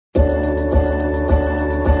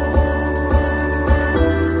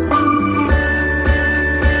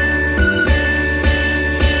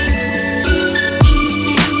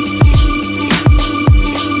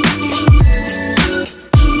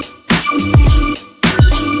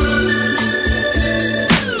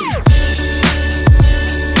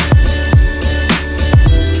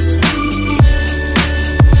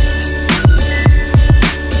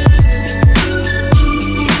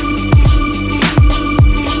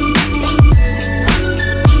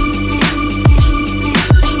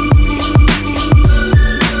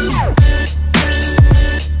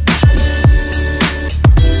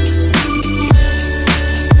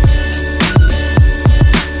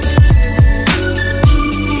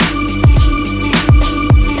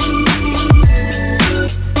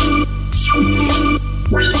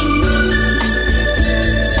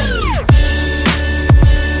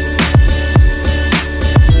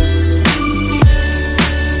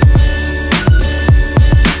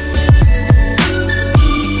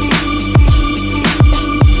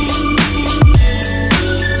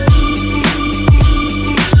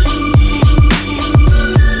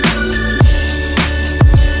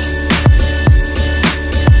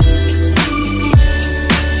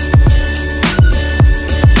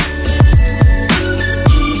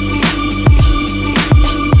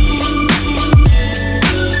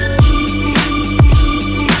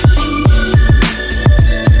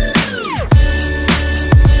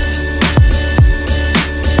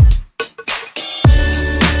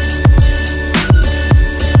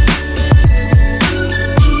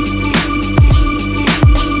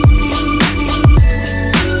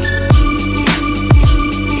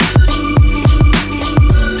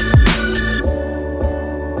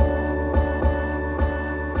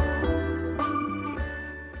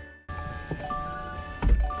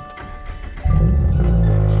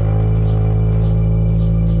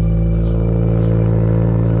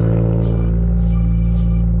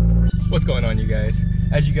What's going on, you guys?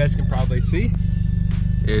 As you guys can probably see,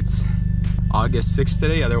 it's August 6th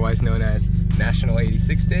today, otherwise known as National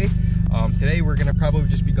 86 Day. Today we're gonna probably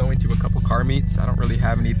just be going to a couple car meets. I don't really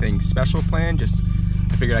have anything special planned, just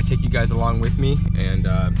I figured I'd take you guys along with me, and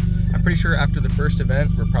I'm pretty sure after the first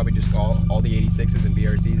event we're probably just all the 86s and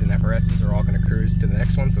BRZs and FRSs are all gonna cruise to the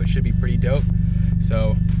next one, so it should be pretty dope.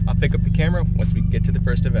 So I'll pick up the camera once we get to the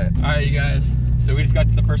first event. All right, you guys, so we just got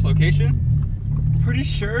to the first location. Pretty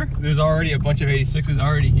sure there's already a bunch of 86s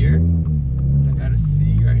already here. I gotta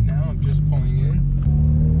see right now, I'm just pulling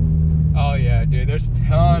in. Oh yeah, dude, there's a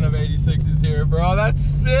ton of 86s here, bro. That's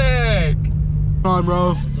sick. Come on,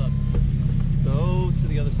 bro. What's up? Go to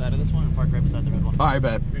the other side of this one and park right beside the red one. All right,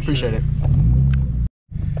 bet. Appreciate it.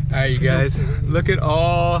 All right, you guys, look at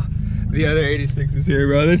all the other 86s here,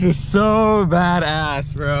 bro. This is so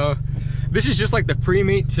badass, bro. This is just like the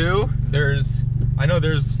pre-meet too. I know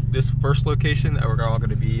there's this first location that we're all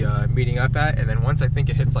going to be meeting up at, and then once I think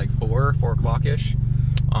it hits like 4 o'clock-ish,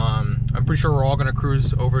 I'm pretty sure we're all going to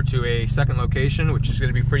cruise over to a second location, which is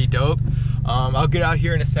going to be pretty dope. I'll get out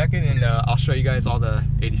here in a second, and I'll show you guys all the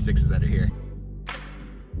 86s that are here.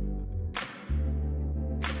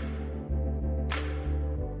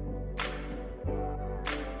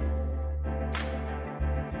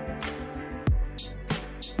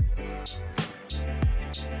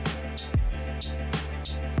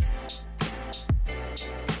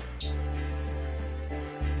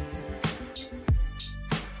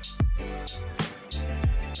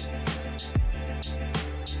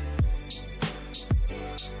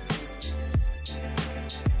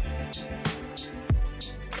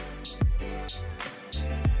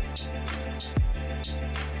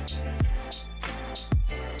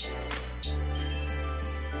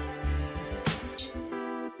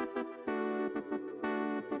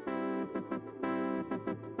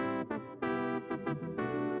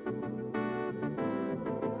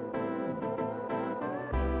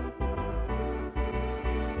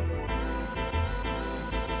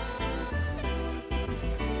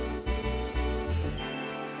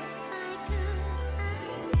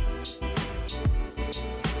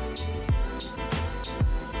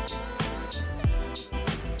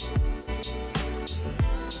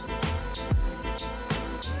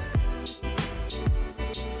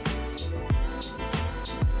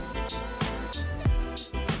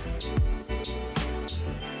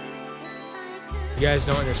 You guys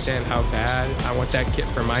don't understand how bad I want that kit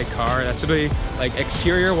for my car. That's literally, like,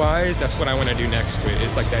 exterior wise, that's what I want to do next to it.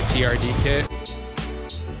 It's like that TRD kit.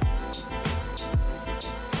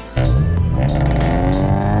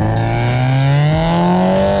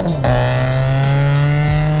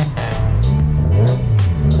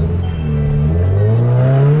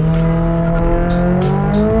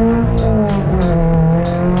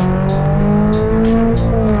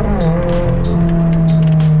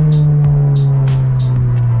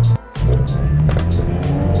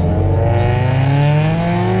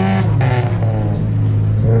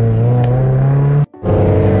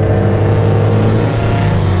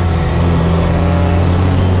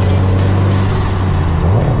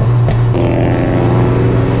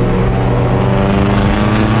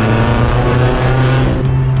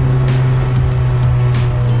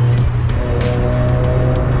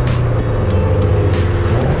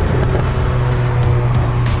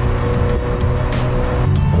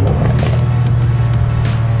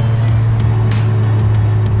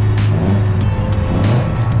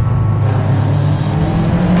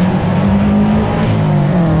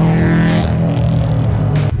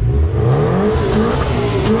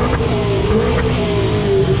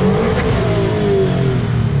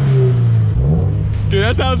 Dude,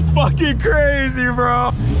 that sounds fucking crazy,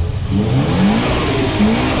 bro.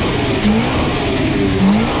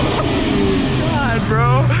 God,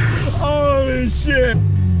 bro. Holy shit.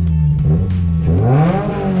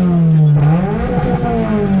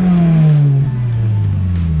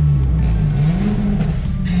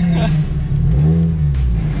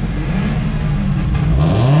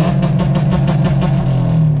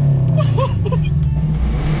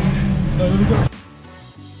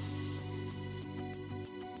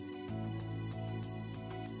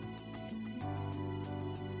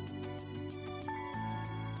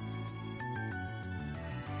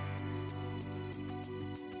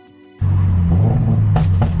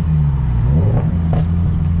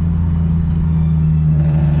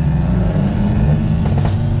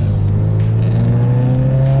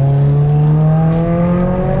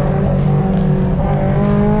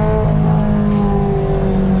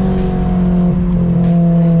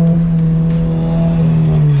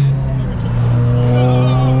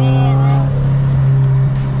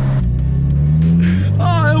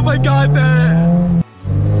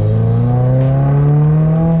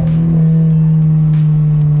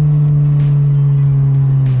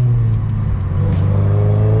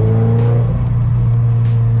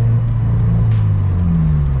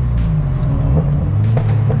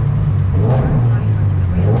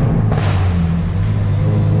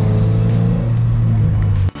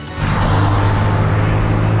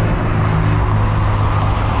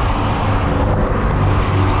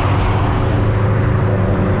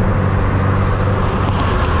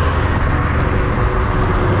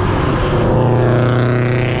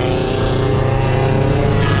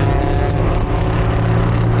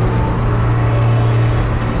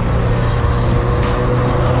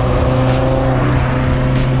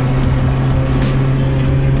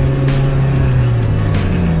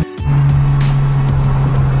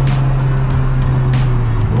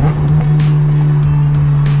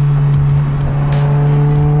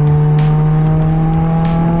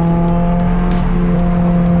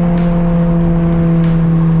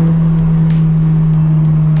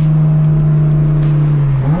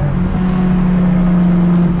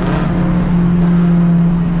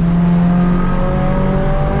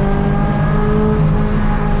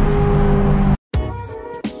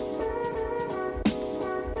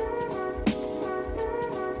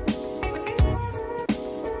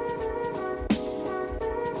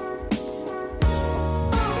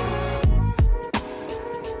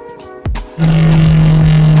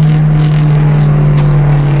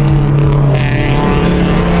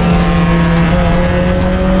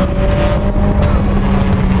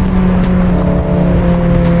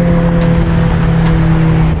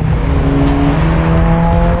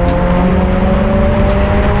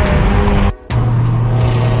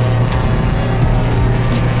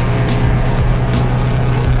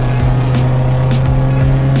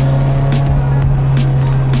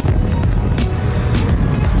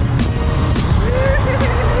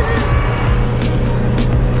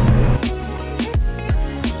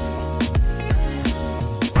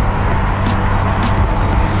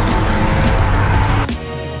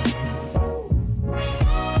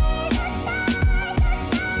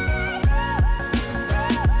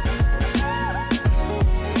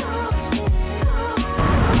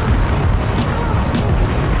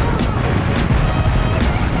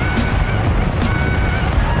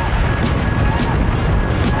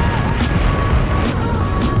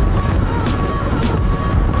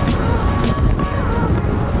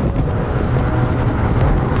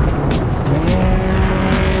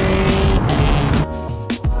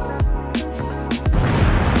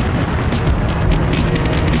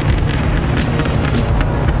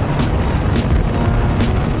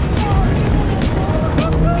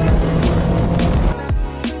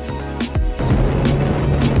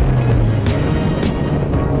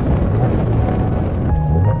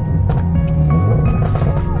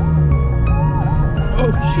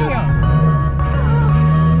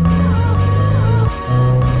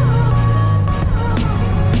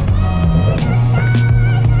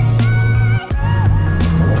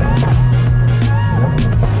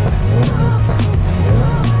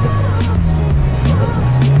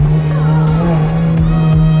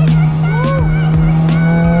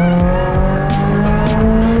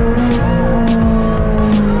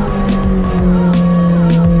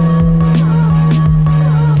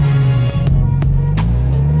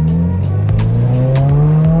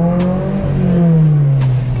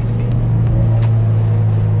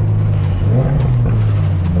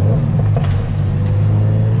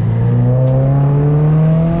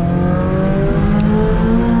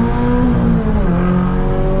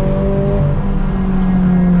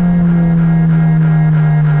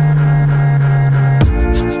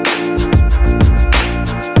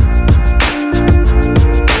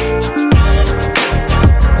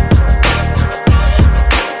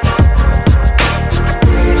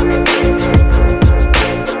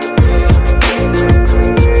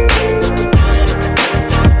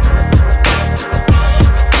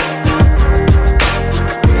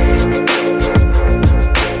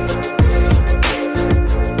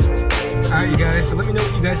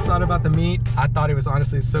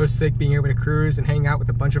 so sick being able to cruise and hang out with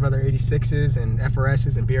a bunch of other 86s and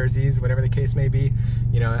FRSs and BRZs, whatever the case may be.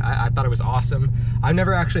 You know, I thought it was awesome. I've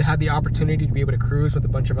never actually had the opportunity to be able to cruise with a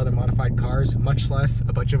bunch of other modified cars, much less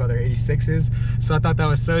a bunch of other 86s. So I thought that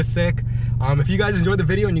was so sick. If you guys enjoyed the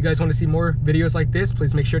video and you guys want to see more videos like this,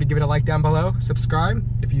 please make sure to give it a like down below. Subscribe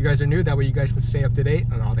if you guys are new. That way you guys can stay up to date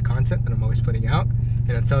on all the content that I'm always putting out.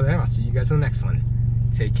 And until then, I'll see you guys in the next one.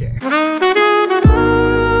 Take care.